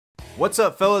What's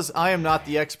up, fellas? I am not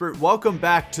the expert. Welcome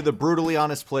back to the Brutally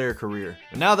Honest Player Career.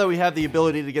 And now that we have the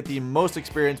ability to get the most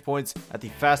experience points at the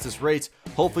fastest rates,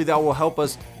 hopefully that will help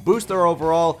us boost our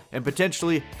overall and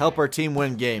potentially help our team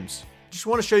win games. Just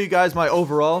want to show you guys my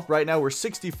overall. Right now we're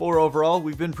 64 overall.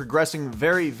 We've been progressing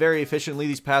very efficiently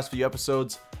these past few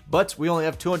episodes, but we only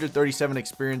have 237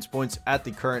 experience points at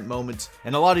the current moment.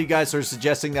 And a lot of you guys are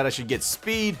suggesting that I should get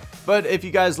speed, but if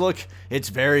you guys look, it's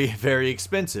very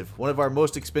expensive. One of our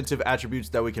most expensive attributes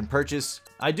that we can purchase.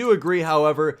 I do agree,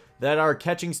 however, that our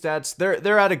catching stats,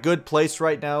 they're at a good place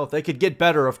right now. They could get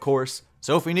better, of course.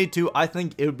 So if we need to, I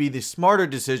think it would be the smarter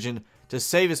decision to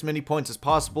save as many points as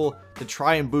possible to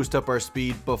try and boost up our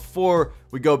speed before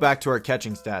we go back to our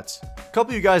catching stats. A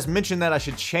couple of you guys mentioned that I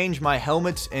should change my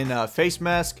helmet and face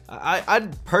mask. I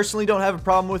personally don't have a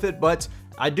problem with it, but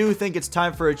I do think it's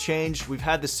time for a change. We've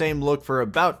had the same look for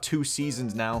about 2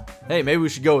 seasons now. Hey, maybe we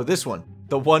should go with this one.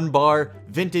 The 1-bar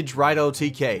Vintage Rido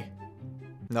TK.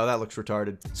 No, that looks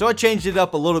retarded. So I changed it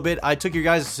up a little bit. I took your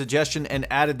guys' suggestion and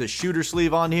added the shooter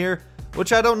sleeve on here,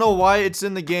 which I don't know why it's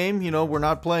in the game. You know, we're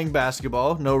not playing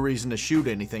basketball. No reason to shoot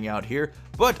anything out here.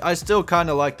 But I still kind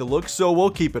of like the look, so we'll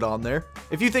keep it on there.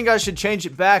 If you think I should change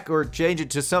it back or change it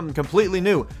to something completely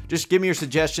new, just give me your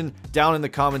suggestion down in the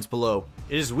comments below.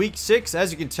 It is week 6.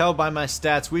 As you can tell by my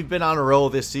stats, we've been on a roll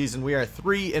this season. We are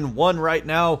 3-1 right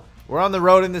now. We're on the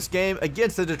road in this game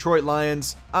against the Detroit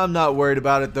Lions. I'm not worried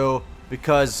about it, though,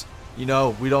 because, you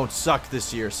know, we don't suck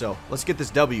this year. So let's get this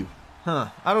W.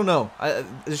 I don't know.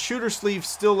 The shooter sleeve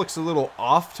still looks a little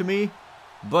off to me,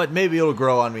 but maybe it'll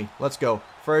grow on me. Let's go.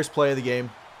 First play of the game.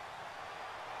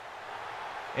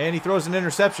 And he throws an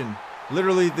interception.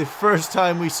 Literally the first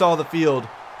time we saw the field,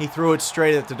 he threw it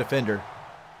straight at the defender.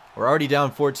 We're already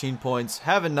down 14 points.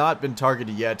 Haven't not been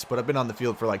targeted yet, but I've been on the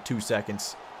field for like 2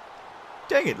 seconds.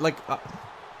 Dang it, like,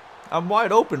 I'm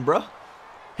wide open, bruh.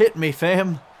 Hit me,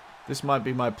 fam. This might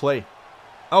be my play.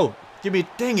 Oh, give me,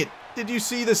 dang it. Did you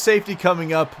see the safety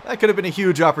coming up? That could have been a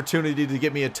huge opportunity to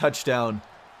get me a touchdown.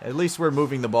 At least we're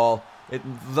moving the ball.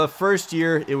 The first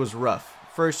year, it was rough.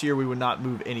 First year, we would not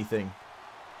move anything.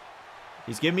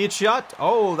 He's giving me a shot.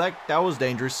 Oh, that was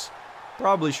dangerous.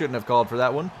 Probably shouldn't have called for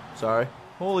that one. Sorry.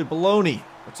 Holy baloney.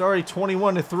 It's already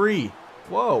 21-3.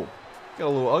 Whoa. Got a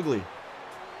little ugly.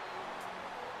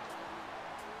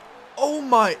 Oh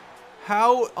my.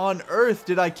 How on earth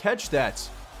did I catch that?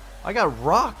 I got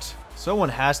rocked. Someone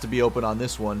has to be open on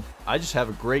this one. I just have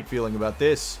a great feeling about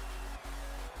this.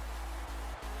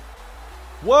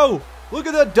 Whoa! Look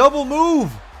at that double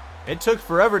move! It took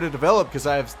forever to develop because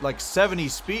I have like 70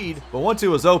 speed, but once it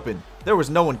was open, there was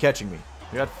no one catching me.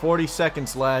 We got 40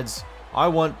 seconds, lads. I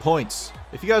want points.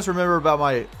 If you guys remember about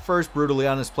my first Brutally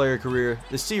Honest Player career,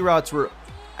 the C routes were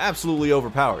absolutely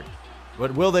overpowered.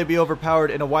 But will they be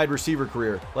overpowered in a wide receiver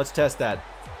career? Let's test that.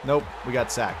 Nope, we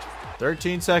got sacked.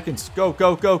 13 seconds. Go,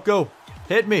 go, go, go.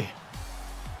 Hit me.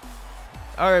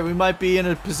 Alright, we might be in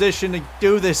a position to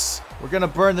do this. We're going to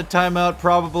burn the timeout,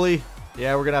 probably.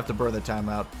 Yeah, we're going to have to burn the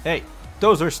timeout. Hey,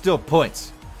 those are still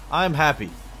points. I'm happy.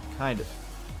 Kind of.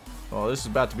 Oh, this is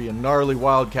about to be a gnarly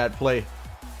Wildcat play.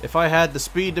 If I had the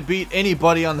speed to beat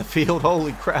anybody on the field,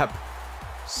 holy crap.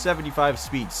 75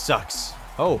 speed sucks.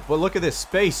 Oh, but look at this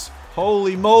space.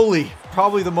 Holy moly.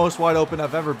 Probably the most wide open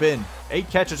I've ever been. 8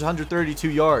 catches, 132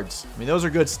 yards. I mean, those are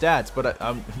good stats, but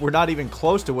we're not even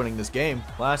close to winning this game.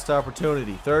 Last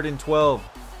opportunity, 3rd and 12.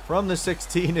 From the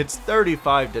 16, it's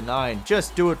 35-9.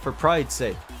 Just do it for pride's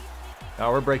sake.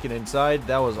 Now we're breaking inside.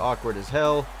 That was awkward as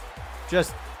hell.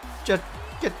 Just get.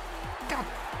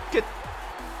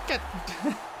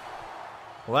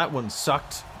 Well, that one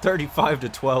sucked.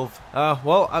 35-12.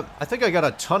 Well, I think I got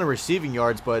a ton of receiving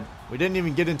yards, but we didn't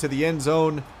even get into the end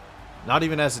zone. Not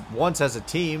even once as a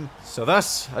team. So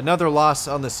that's another loss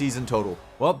on the season total.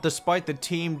 Well, despite the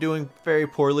team doing very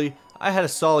poorly, I had a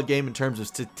solid game in terms of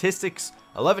statistics.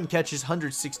 11 catches,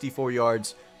 164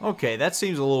 yards. Okay, that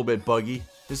seems a little bit buggy.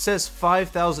 It says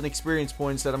 5,000 experience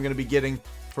points that I'm going to be getting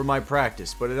for my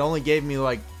practice, but it only gave me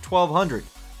like 1,200.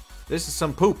 This is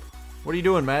some poop. What are you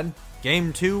doing, Madden?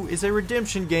 Game 2 is a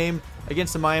redemption game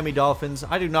against the Miami Dolphins.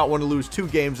 I do not want to lose 2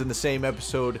 games in the same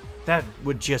episode. That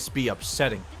would just be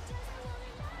upsetting.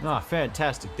 Ah,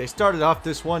 fantastic. They started off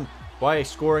this one by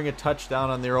scoring a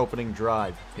touchdown on their opening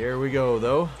drive. Here we go,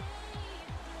 though.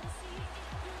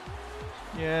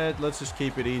 Yeah, let's just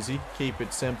keep it easy. Keep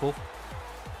it simple.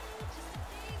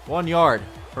 1 yard.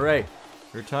 Hooray.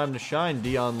 Your time to shine,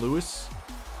 Dion Lewis.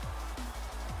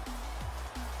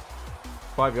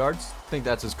 5 yards. I think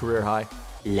that's his career high.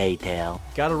 Later.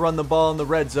 Gotta run the ball in the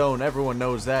red zone. Everyone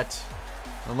knows that.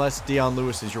 Unless Dion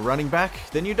Lewis is your running back,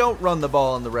 then you don't run the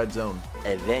ball in the red zone.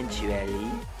 Eventually.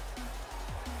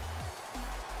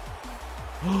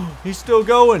 He's still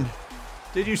going.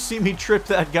 Did you see me trip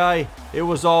that guy? It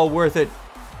was all worth it.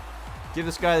 Give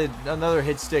this guy another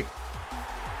hit stick.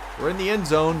 We're in the end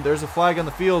zone. There's a flag on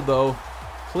the field, though.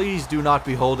 Please do not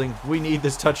be holding. We need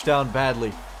this touchdown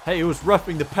badly. Hey, it was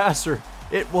roughing the passer.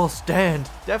 It will stand.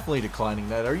 Definitely declining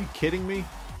that. Are you kidding me?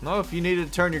 No, if you needed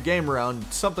to turn your game around,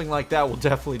 something like that will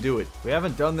definitely do it. We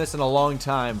haven't done this in a long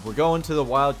time. We're going to the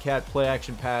Wildcat play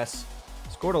action pass.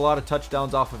 Scored a lot of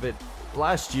touchdowns off of it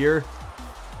last year.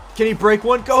 Can he break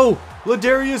one? Go!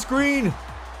 Ladarius Green!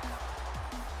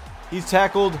 He's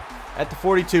tackled at the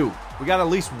 42. We got at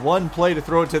least one play to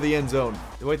throw it to the end zone.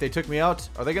 Wait, they took me out?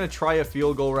 Are they going to try a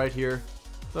field goal right here?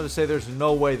 I was about to say there's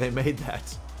no way they made that.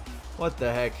 What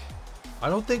the heck? I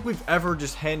don't think we've ever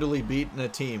just handily beaten a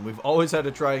team. We've always had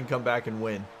to try and come back and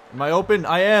win. Am I open?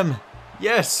 I am.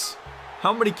 Yes.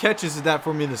 How many catches is that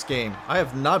for me in this game? I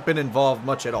have not been involved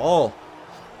much at all.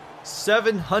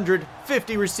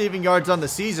 750 receiving yards on the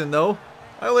season, though.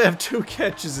 I only have 2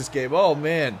 catches this game. Oh,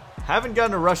 man. Haven't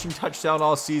gotten a rushing touchdown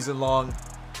all season long.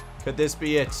 Could this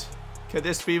be it? Could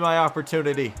this be my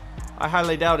opportunity? I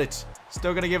highly doubt it.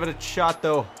 Still gonna give it a shot,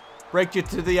 though. Break it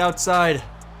to the outside.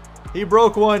 He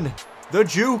broke one. The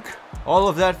juke. All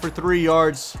of that for 3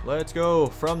 yards. Let's go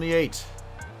from the 8.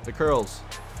 The curls.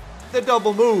 The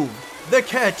double move. The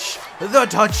catch. The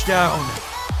touchdown.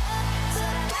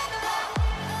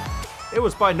 It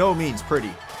was by no means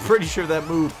pretty. Pretty sure that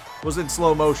move was in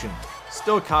slow motion.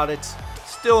 Still caught it.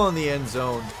 Still in the end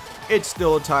zone. It's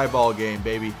still a tie ball game,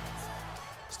 baby.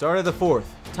 Start of the 4th.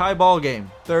 Tie ball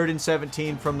game. 3rd and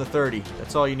 17 from the 30.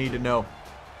 That's all you need to know.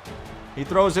 He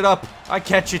throws it up. I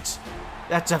catch it.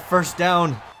 That's a first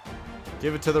down.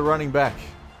 Give it to the running back.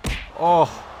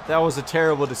 Oh, that was a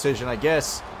terrible decision, I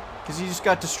guess. Because he just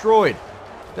got destroyed.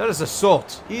 That is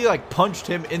assault. He like punched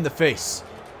him in the face.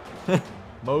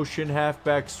 Motion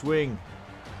halfback swing.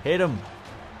 Hit him.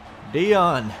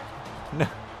 Dion. No.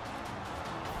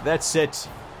 That's it.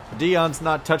 Dion's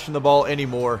not touching the ball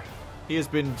anymore. He has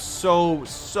been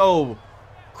so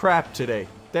crap today.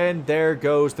 Then there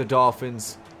goes the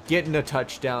Dolphins. Getting a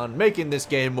touchdown. Making this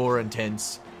game more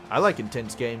intense. I like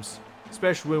intense games.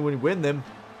 Especially when we win them.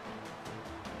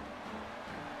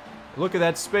 Look at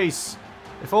that space.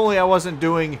 If only I wasn't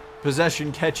doing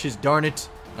possession catches, darn it.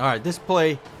 Alright, this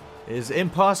play is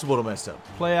impossible to mess up.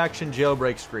 Play action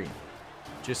jailbreak screen.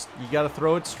 Just, you gotta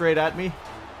throw it straight at me.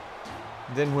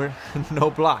 Then we're no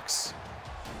blocks.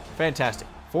 Fantastic.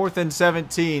 4th and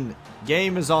 17.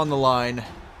 Game is on the line.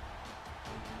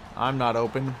 I'm not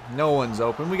open. No one's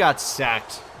open. We got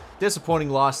sacked.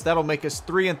 Disappointing loss. That'll make us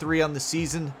 3-3 on the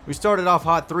season. We started off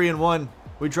hot 3-1.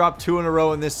 We dropped 2 in a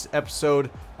row in this episode.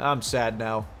 I'm sad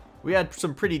now. We had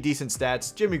some pretty decent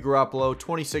stats. Jimmy Garoppolo,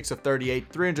 26 of 38,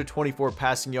 324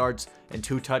 passing yards, and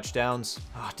 2 touchdowns.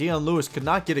 Dion Lewis could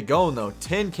not get it going, though.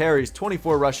 10 carries,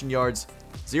 24 rushing yards,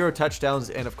 0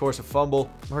 touchdowns, and of course a fumble.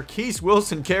 Marquise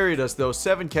Wilson carried us, though.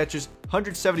 7 catches,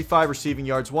 175 receiving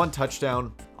yards, 1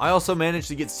 touchdown. I also managed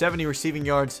to get 70 receiving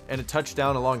yards and a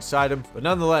touchdown alongside him. But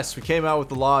nonetheless, we came out with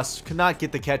the loss. Could not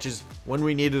get the catches when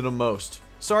we needed them most.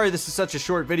 Sorry this is such a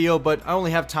short video, but I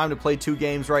only have time to play 2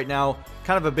 games right now.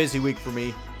 Kind of a busy week for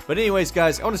me. But anyways,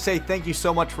 guys, I want to say thank you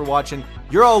so much for watching.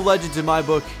 You're all legends in my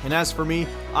book. And as for me,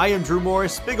 I am Drew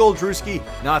Morris, big old Drewski,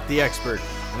 not the expert.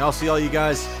 And I'll see all you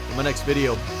guys in my next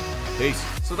video. Peace.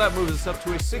 So that moves us up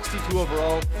to a 62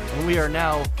 overall, and we are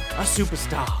now a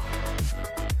superstar.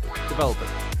 Developer.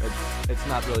 It's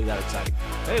not really that exciting.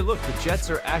 Hey, look, the Jets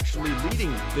are actually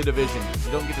leading the division.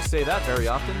 You don't get to say that very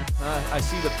often. I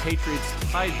see the Patriots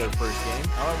tied their first game.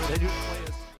 However, they do play